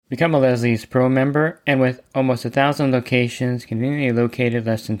Become a Leslie's Pro member, and with almost 1,000 locations conveniently located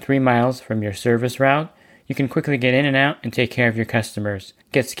less than 3 miles from your service route, you can quickly get in and out and take care of your customers.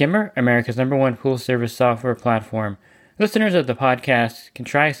 Get Skimmer, America's #1 pool service software platform. Listeners of the podcast can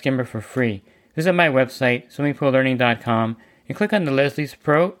try Skimmer for free. Visit my website, swimmingpoollearning.com, and click on the Leslie's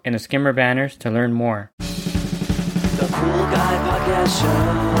Pro and the Skimmer banners to learn more. The Pool Guy Podcast Show.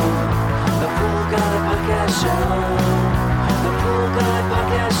 The Pool Guy Podcast Show. The Pool Guy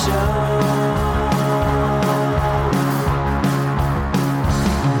Podcast Show.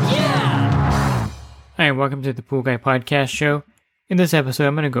 Yeah! Hi, welcome to the Pool Guy Podcast Show. In this episode,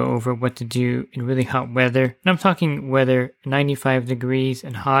 I'm going to go over what to do in really hot weather. And I'm talking weather 95 degrees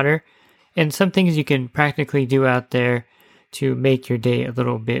and hotter, and some things you can practically do out there to make your day a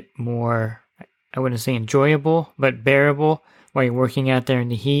little bit more, I wouldn't say enjoyable, but bearable while you're working out there in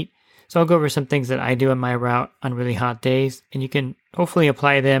the heat. So I'll go over some things that I do on my route on really hot days, and you can hopefully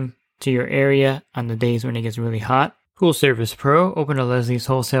apply them to your area on the days when it gets really hot. Pool Service Pro. Open a Leslie's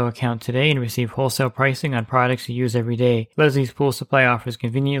wholesale account today and receive wholesale pricing on products you use every day. Leslie's Pool Supply offers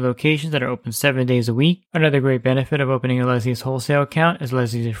convenient locations that are open 7 days a week. Another great benefit of opening a Leslie's wholesale account is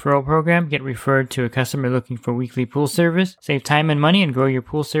Leslie's referral program. Get referred to a customer looking for weekly pool service. Save time and money and grow your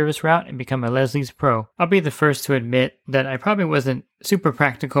pool service route and become a Leslie's Pro. I'll be the first to admit that I probably wasn't super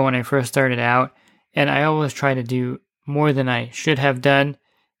practical when I first started out, and I always try to do more than I should have done,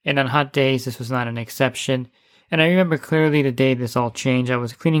 and on hot days this was not an exception. And I remember clearly the day this all changed. I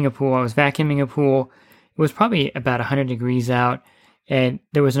was cleaning a pool, I was vacuuming a pool. It was probably about 100 degrees out, and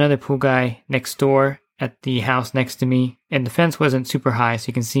there was another pool guy next door at the house next to me, and the fence wasn't super high, so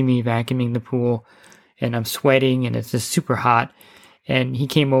you can see me vacuuming the pool, and I'm sweating, and it's just super hot. And he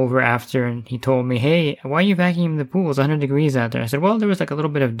came over after, and he told me, "Hey, why are you vacuuming the pool? It's 100 degrees out there." I said, "Well, there was like a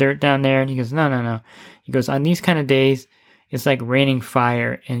little bit of dirt down there." And he goes, No. He goes, "On these kind of days, it's like raining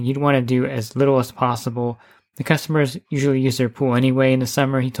fire, and you'd want to do as little as possible. The customers usually use their pool anyway in the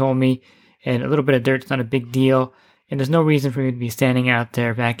summer," he told me, "and a little bit of dirt's not a big deal, and there's no reason for me to be standing out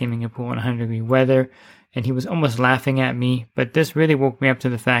there vacuuming a pool in 100-degree weather." And he was almost laughing at me, but this really woke me up to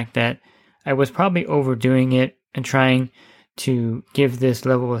the fact that I was probably overdoing it and trying to give this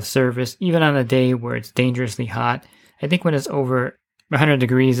level of service, even on a day where it's dangerously hot. I think when it's over 100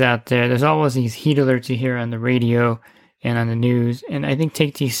 degrees out there, there's always these heat alerts you hear on the radio and on the news, and I think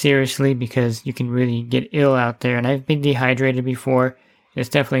take these seriously because you can really get ill out there, and I've been dehydrated before. It's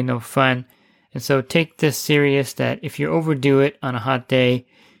definitely no fun, and so take this serious that if you overdo it on a hot day,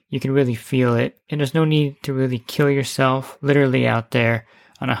 you can really feel it, and there's no need to really kill yourself literally out there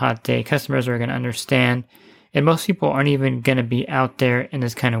on a hot day. Customers are going to understand, and most people aren't even going to be out there in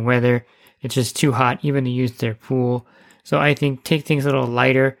this kind of weather. It's just too hot even to use their pool. So I think take things a little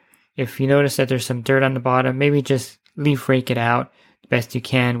lighter. If you notice that there's some dirt on the bottom, maybe just leaf rake it out the best you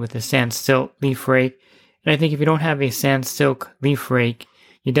can with a sand silk leaf rake. And I think if you don't have a sand silk leaf rake,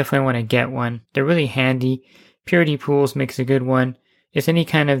 you definitely want to get one. They're really handy. Purity Pools makes a good one. It's any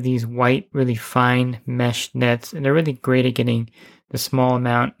kind of these white, really fine mesh nets, and they're really great at getting the small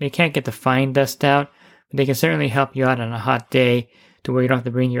amount. They can't get the fine dust out, but they can certainly help you out on a hot day to where you don't have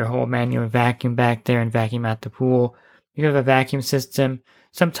to bring your whole manual vacuum back there and vacuum out the pool. If you have a vacuum system,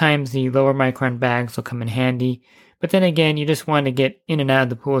 sometimes the lower micron bags will come in handy. But then again, you just want to get in and out of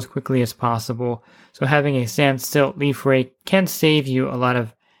the pool as quickly as possible. So having a sand silt leaf rake can save you a lot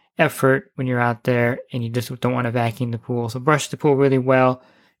of effort when you're out there and you just don't want to vacuum the pool. So brush the pool really well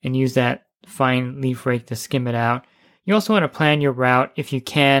and use that fine leaf rake to skim it out. You also want to plan your route if you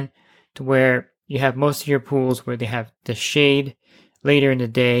can to where you have most of your pools where they have the shade later in the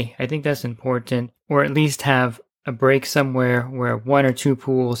day. I think that's important. Or at least have a break somewhere where 1 or 2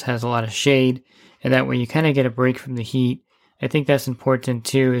 pools has a lot of shade, and that way you kind of get a break from the heat. I think that's important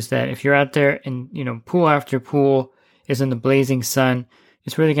too, is that if you're out there and, pool after pool is in the blazing sun,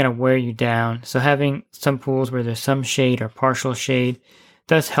 it's really going to wear you down. So having some pools where there's some shade or partial shade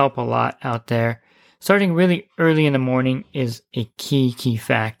does help a lot out there. Starting really early in the morning is a key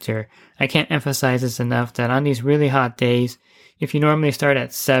factor. I can't emphasize this enough that on these really hot days, if you normally start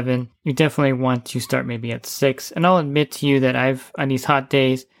at 7, you definitely want to start maybe at 6. And I'll admit to you that on these hot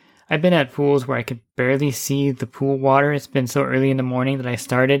days, I've been at pools where I could barely see the pool water. It's been so early in the morning that I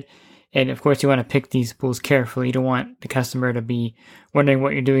started. And of course, you want to pick these pools carefully. You don't want the customer to be wondering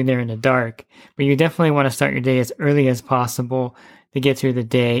what you're doing there in the dark. But you definitely want to start your day as early as possible to get through the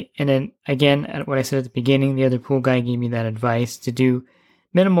day. And then again, at what I said at the beginning, the other pool guy gave me that advice to do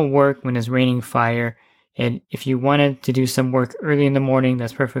minimal work when it's raining fire. And if you wanted to do some work early in the morning,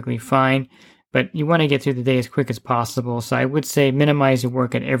 that's perfectly fine. But you want to get through the day as quick as possible. So I would say minimize your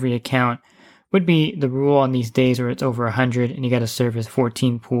work at every account would be the rule on these days where it's over 100 and you got to service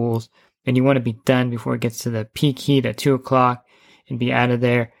 14 pools, and you want to be done before it gets to the peak heat at 2 o'clock and be out of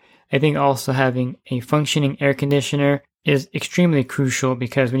there. I think also having a functioning air conditioner is extremely crucial,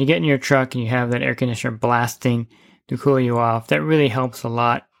 because when you get in your truck and you have that air conditioner blasting to cool you off, that really helps a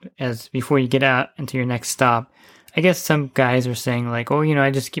lot as before you get out into your next stop. I guess some guys are saying like, oh,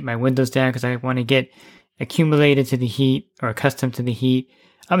 I just keep my windows down because I want to get accumulated to the heat or accustomed to the heat.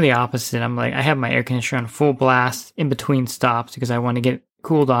 I'm the opposite. I'm like, I have my air conditioner on full blast in between stops because I want to get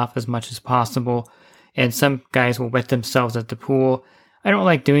cooled off as much as possible. And some guys will wet themselves at the pool. I don't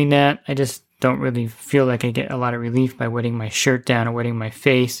like doing that. I just don't really feel like I get a lot of relief by wetting my shirt down or wetting my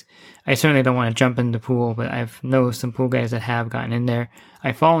face. I certainly don't want to jump in the pool, but I've known some pool guys that have gotten in there.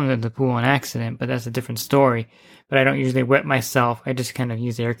 I've fallen into the pool on accident, but that's a different story. But I don't usually wet myself. I just kind of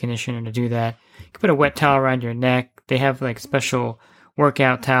use the air conditioner to do that. You can put a wet towel around your neck. They have like special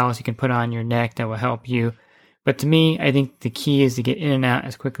workout towels you can put on your neck that will help you. But to me, I think the key is to get in and out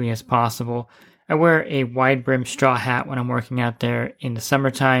as quickly as possible. I wear a wide brim straw hat when I'm working out there in the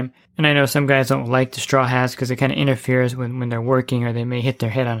summertime. And I know some guys don't like the straw hats because it kind of interferes when they're working, or they may hit their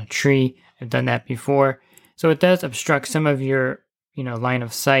head on a tree. I've done that before. So it does obstruct some of your, line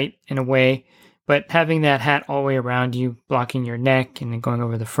of sight in a way. But having that hat all the way around you, blocking your neck and then going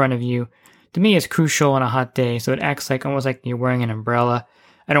over the front of you, to me is crucial on a hot day. So it acts like almost like you're wearing an umbrella.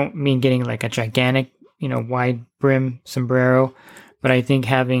 I don't mean getting like a gigantic, wide brim sombrero, but I think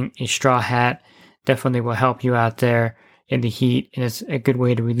having a straw hat definitely will help you out there in the heat, and it's a good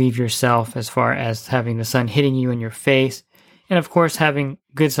way to relieve yourself as far as having the sun hitting you in your face. And of course, having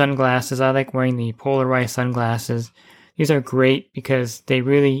good sunglasses. I like wearing the polarized sunglasses. These are great because they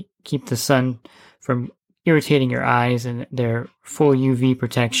really keep the sun from irritating your eyes, and they're full UV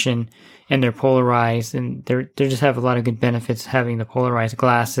protection, and they're polarized, and they just have a lot of good benefits having the polarized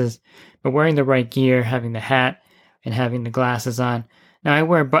glasses. But wearing the right gear, having the hat and having the glasses on. Now I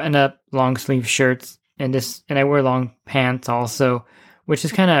wear button-up long sleeve shirts and I wear long pants also, which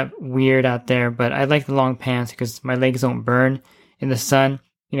is kind of weird out there, but I like the long pants because my legs don't burn in the sun.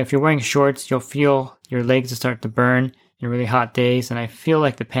 If you're wearing shorts, you'll feel your legs start to burn in really hot days, and I feel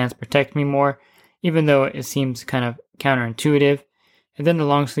like the pants protect me more, even though it seems kind of counterintuitive. And then the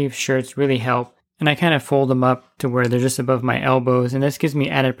long sleeve shirts really help, and I kind of fold them up to where they're just above my elbows, and this gives me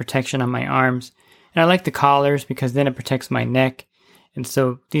added protection on my arms. And I like the collars because then it protects my neck. And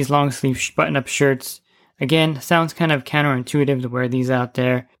so these long sleeve button-up shirts, again, sounds kind of counterintuitive to wear these out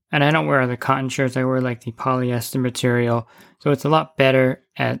there. And I don't wear the cotton shirts. I wear like the polyester material. So it's a lot better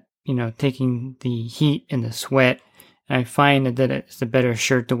at, taking the heat and the sweat. And I find that it's a better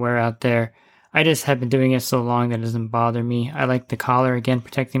shirt to wear out there. I just have been doing it so long that it doesn't bother me. I like the collar, again,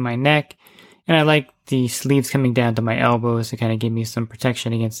 protecting my neck. And I like the sleeves coming down to my elbows to kind of give me some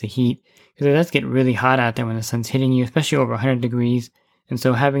protection against the heat. Because it does get really hot out there when the sun's hitting you, especially over 100 degrees. And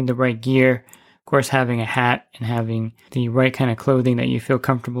so having the right gear, of course, having a hat and having the right kind of clothing that you feel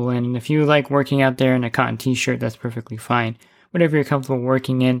comfortable in. And if you like working out there in a cotton t-shirt, that's perfectly fine. Whatever you're comfortable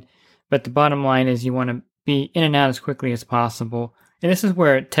working in. But the bottom line is you want to be in and out as quickly as possible. And this is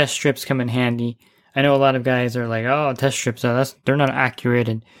where test strips come in handy. I know a lot of guys are like, oh, test strips, they're not accurate,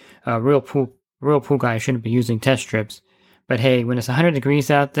 and real pool guys shouldn't be using test strips. But hey, when it's 100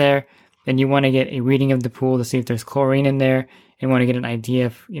 degrees out there, and you want to get a reading of the pool to see if there's chlorine in there, and want to get an idea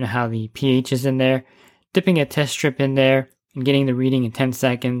of how the pH is in there, dipping a test strip in there and getting the reading in 10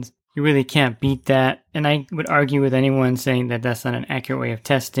 seconds, you really can't beat that. And I would argue with anyone saying that that's not an accurate way of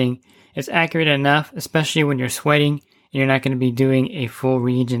testing. It's accurate enough, especially when you're sweating and you're not going to be doing a full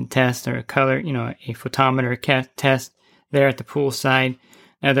reagent test or a color, a photometer test there at the pool side.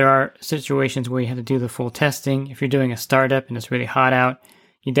 Now, there are situations where you have to do the full testing. If you're doing a startup and it's really hot out,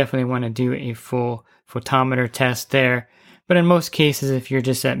 you definitely want to do a full photometer test there. But in most cases, if you're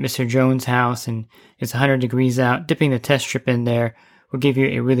just at Mr. Jones' house and it's 100 degrees out, dipping the test strip in there will give you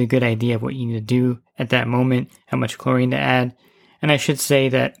a really good idea of what you need to do at that moment, how much chlorine to add. And I should say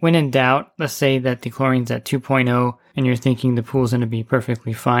that when in doubt, let's say that the chlorine's at 2.0 and you're thinking the pool's going to be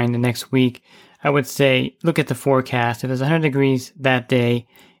perfectly fine the next week, I would say look at the forecast. If it's 100 degrees that day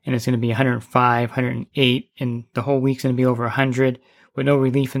and it's going to be 105, 108, and the whole week's going to be over 100 with no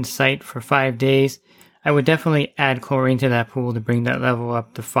relief in sight for 5 days, I would definitely add chlorine to that pool to bring that level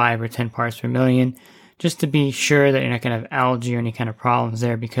up to 5 or 10 parts per million, just to be sure that you're not going to have algae or any kind of problems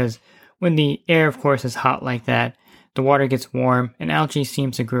there, because when the air, of course, is hot like that, the water gets warm, and algae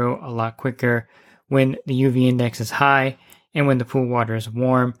seems to grow a lot quicker when the UV index is high and when the pool water is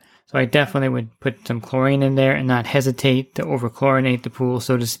warm. So I definitely would put some chlorine in there and not hesitate to overchlorinate the pool,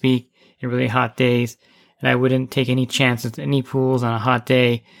 so to speak, in really hot days. And I wouldn't take any chances at any pools on a hot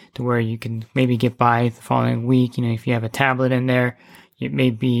day to where you can maybe get by the following week. If you have a tablet in there, it may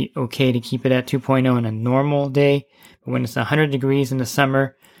be okay to keep it at 2.0 on a normal day. But when it's 100 degrees in the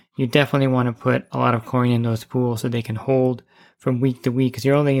summer, you definitely want to put a lot of chlorine in those pools so they can hold from week to week, because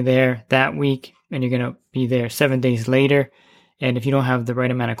you're only there that week and you're going to be there 7 days later. And if you don't have the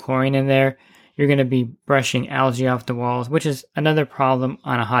right amount of chlorine in there, you're going to be brushing algae off the walls, which is another problem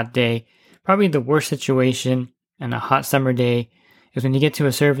on a hot day. Probably the worst situation on a hot summer day is when you get to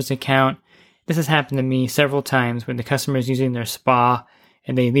a service account. This has happened to me several times when the customer is using their spa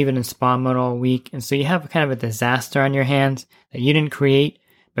and they leave it in spa mode all week. And so you have kind of a disaster on your hands that you didn't create,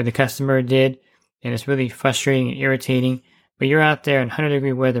 but the customer did. And it's really frustrating and irritating. But you're out there in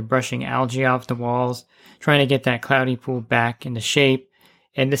 100-degree weather brushing algae off the walls, trying to get that cloudy pool back into shape.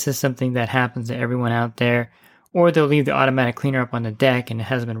 And this is something that happens to everyone out there. Or they'll leave the automatic cleaner up on the deck and it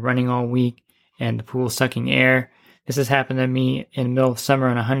has been running all week and the pool's sucking air. This has happened to me in the middle of summer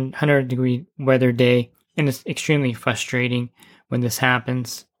on a 100-degree weather day. And it's extremely frustrating when this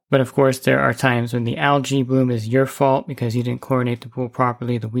happens. But of course, there are times when the algae bloom is your fault because you didn't chlorinate the pool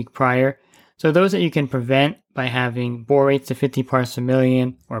properly the week prior. So those that you can prevent by having borates to 50 parts per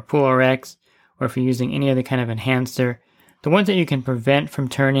million or PoolRx, or if you're using any other kind of enhancer, the ones that you can prevent from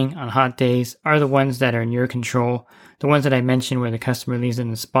turning on hot days are the ones that are in your control. The ones that I mentioned where the customer leaves in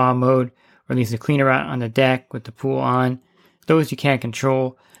the spa mode or leaves the cleaner out on the deck with the pool on, those you can't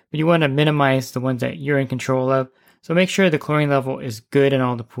control, but you want to minimize the ones that you're in control of. So make sure the chlorine level is good in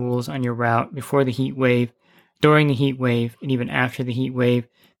all the pools on your route before the heat wave, during the heat wave, and even after the heat wave.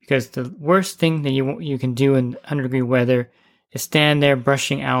 Because the worst thing that you can do in 100-degree weather is stand there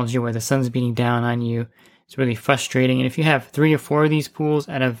brushing algae while the sun's beating down on you. It's really frustrating. And if you have 3 or 4 of these pools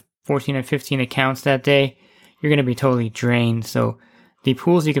out of 14 or 15 accounts that day, you're going to be totally drained. So the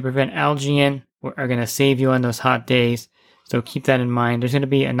pools you can prevent algae in are going to save you on those hot days. So keep that in mind. There's going to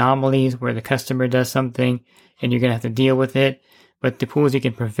be anomalies where the customer does something and you're going to have to deal with it. But the pools you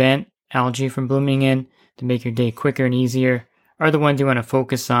can prevent algae from blooming in to make your day quicker and easier are the ones you want to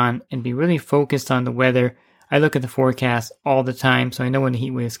focus on and be really focused on the weather. I look at the forecast all the time, so I know when the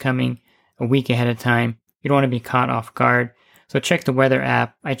heat wave is coming a week ahead of time. You don't want to be caught off guard. So check the weather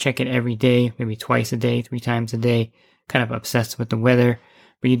app. I check it every day, maybe twice a day, 3 times a day, kind of obsessed with the weather.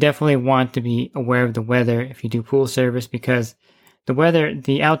 But you definitely want to be aware of the weather if you do pool service, because the weather,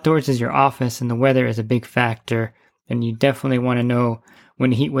 the outdoors is your office and the weather is a big factor. And you definitely want to know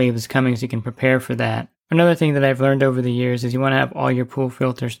when the heat wave is coming so you can prepare for that. Another thing that I've learned over the years is you want to have all your pool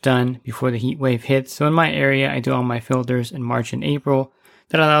filters done before the heat wave hits. So in my area, I do all my filters in March and April.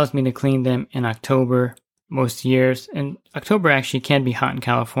 That allows me to clean them in October most years. And October actually can be hot in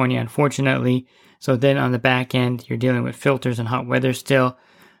California, unfortunately. So then on the back end, you're dealing with filters and hot weather still.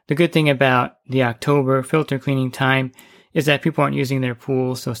 The good thing about the October filter cleaning time is that people aren't using their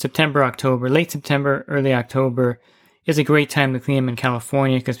pools. So September, October, late September, early October is a great time to clean them in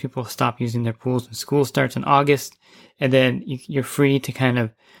California because people stop using their pools when school starts in August. And then you're free to kind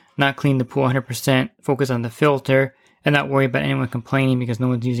of not clean the pool 100%, focus on the filter, and not worry about anyone complaining because no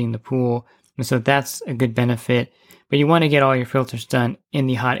one's using the pool. And so that's a good benefit. But you want to get all your filters done in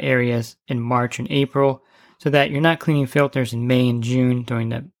the hot areas in March and April so that you're not cleaning filters in May and June during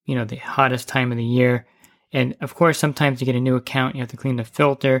the hottest time of the year. And of course, sometimes you get a new account, you have to clean the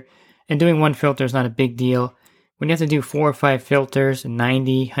filter. And doing one filter is not a big deal. When you have to do 4 or 5 filters in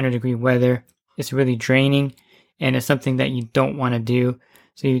 90, 100-degree weather, it's really draining, and it's something that you don't want to do.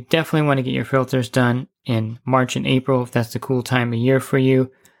 So you definitely want to get your filters done in March and April if that's the cool time of year for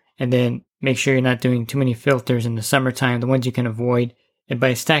you. And then make sure you're not doing too many filters in the summertime, the ones you can avoid. And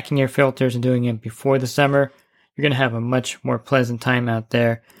by stacking your filters and doing it before the summer, you're going to have a much more pleasant time out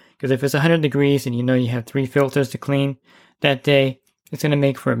there. Because if it's 100 degrees and you know you have 3 filters to clean that day, it's going to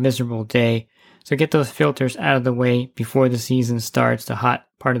make for a miserable day. So get those filters out of the way before the season starts, the hot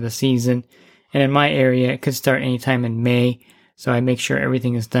part of the season. And in my area, it could start anytime in May. So I make sure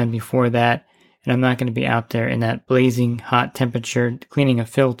everything is done before that. And I'm not going to be out there in that blazing hot temperature cleaning a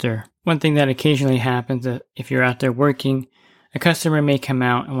filter. One thing that occasionally happens if you're out there working, a customer may come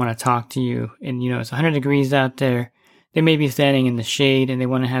out and want to talk to you. And it's 100 degrees out there. They may be standing in the shade and they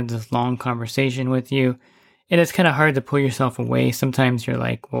want to have this long conversation with you. And it's kind of hard to pull yourself away. Sometimes you're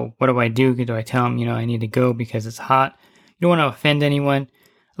like, well, what do I do? Do I tell them, I need to go because it's hot? You don't want to offend anyone.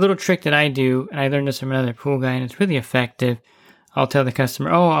 A little trick that I do, and I learned this from another pool guy, and it's really effective. I'll tell the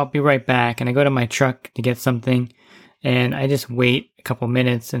customer, I'll be right back. And I go to my truck to get something, and I just wait a couple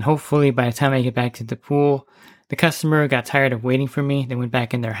minutes. And hopefully by the time I get back to the pool, the customer got tired of waiting for me. They went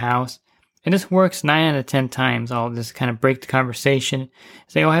back in their house. And this works 9 out of 10 times. I'll just kind of break the conversation,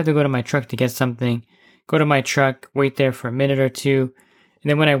 say, I have to go to my truck to get something. go to my truck, wait there for a minute or two, and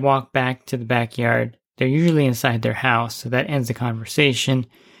then when I walk back to the backyard, they're usually inside their house, so that ends the conversation.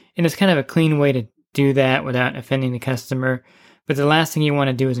 And it's kind of a clean way to do that without offending the customer. But the last thing you want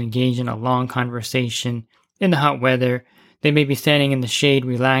to do is engage in a long conversation in the hot weather. They may be standing in the shade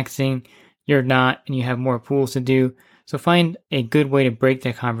relaxing, you're not, and you have more pools to do. So find a good way to break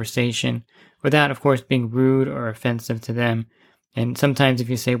that conversation without, of course, being rude or offensive to them. And sometimes if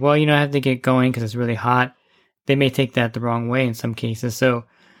you say, well, I have to get going because it's really hot, they may take that the wrong way in some cases. So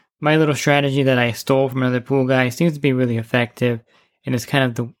my little strategy that I stole from another pool guy seems to be really effective. And it's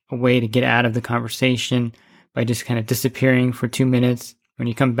kind of a way to get out of the conversation by just kind of disappearing for 2 minutes. When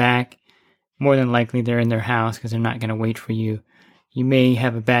you come back, more than likely they're in their house because they're not going to wait for you. You may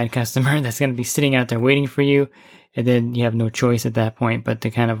have a bad customer that's going to be sitting out there waiting for you, and then you have no choice at that point but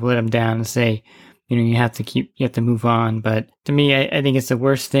to kind of let them down and say, you have to move on. But to me, I think it's the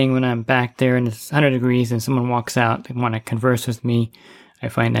worst thing when I'm back there and it's 100 degrees and someone walks out, they want to converse with me. I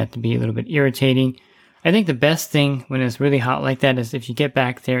find that to be a little bit irritating. I think the best thing when it's really hot like that is if you get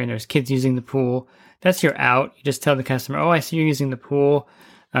back there and there's kids using the pool, that's your out. You just tell the customer, oh, I see you're using the pool.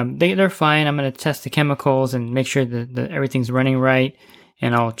 They're fine. I'm going to test the chemicals and make sure that everything's running right.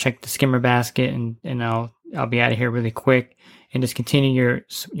 And I'll check the skimmer basket and I'll be out of here really quick and just continue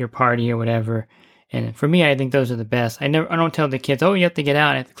your party or whatever. And for me, I think those are the best. I don't tell the kids, oh, you have to get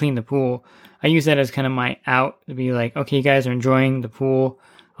out. I have to clean the pool. I use that as kind of my out to be like, okay, you guys are enjoying the pool.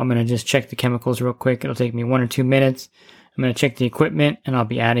 I'm going to just check the chemicals real quick. It'll take me 1 or 2 minutes. I'm going to check the equipment and I'll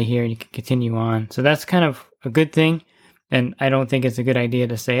be out of here. You can continue on. So that's kind of a good thing. And I don't think it's a good idea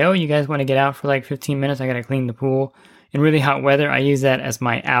to say, oh, you guys want to get out for like 15 minutes? I got to clean the pool. In really hot weather, I use that as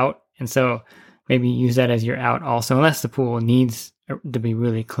my out. And so maybe use that as your out also, unless the pool needs to be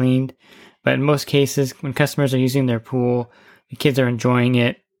really cleaned. But in most cases, when customers are using their pool, the kids are enjoying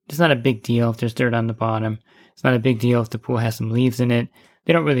it. It's not a big deal if there's dirt on the bottom. It's not a big deal if the pool has some leaves in it.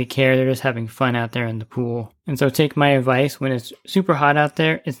 They don't really care. They're just having fun out there in the pool. And so take my advice. When it's super hot out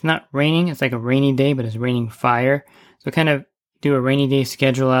there, it's not raining. It's like a rainy day, but it's raining fire. So kind of do a rainy day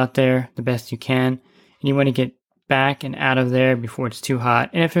schedule out there the best you can. And you want to get back and out of there before it's too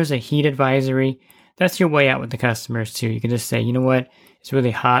hot. And if there's a heat advisory, that's your way out with the customers too. You can just say, you know what? It's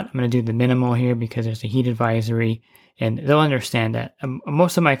really hot. I'm going to do the minimal here because there's a heat advisory. And they'll understand that.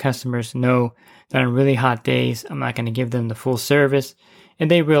 Most of my customers know that on really hot days, I'm not going to give them the full service.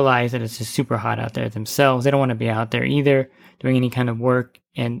 And they realize that it's just super hot out there themselves. They don't want to be out there either doing any kind of work.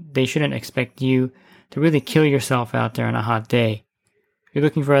 And they shouldn't expect you to really kill yourself out there on a hot day. If you're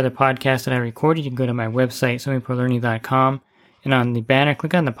looking for other podcasts that I recorded, you can go to my website, swimmingpoollearning.com. And on the banner,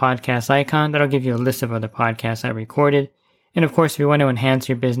 click on the podcast icon. That'll give you a list of other podcasts I recorded. And of course, if you want to enhance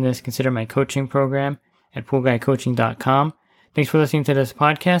your business, consider my coaching program at poolguycoaching.com. Thanks for listening to this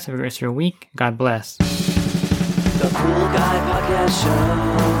podcast. Have a great rest of your week. God bless. The Pool Guy Podcast Show.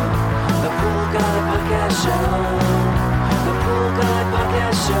 The Pool Guy Podcast Show. The Pool Guy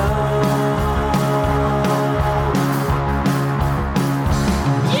Podcast Show.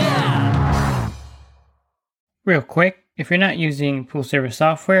 Yeah! Real quick, if you're not using pool service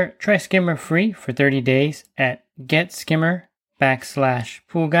software, try Skimmer free for 30 days at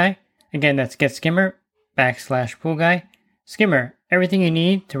getskimmer.com/poolguy. Again, that's getskimmer.com/poolguy. Skimmer, everything you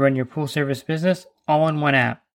need to run your pool service business all in one app.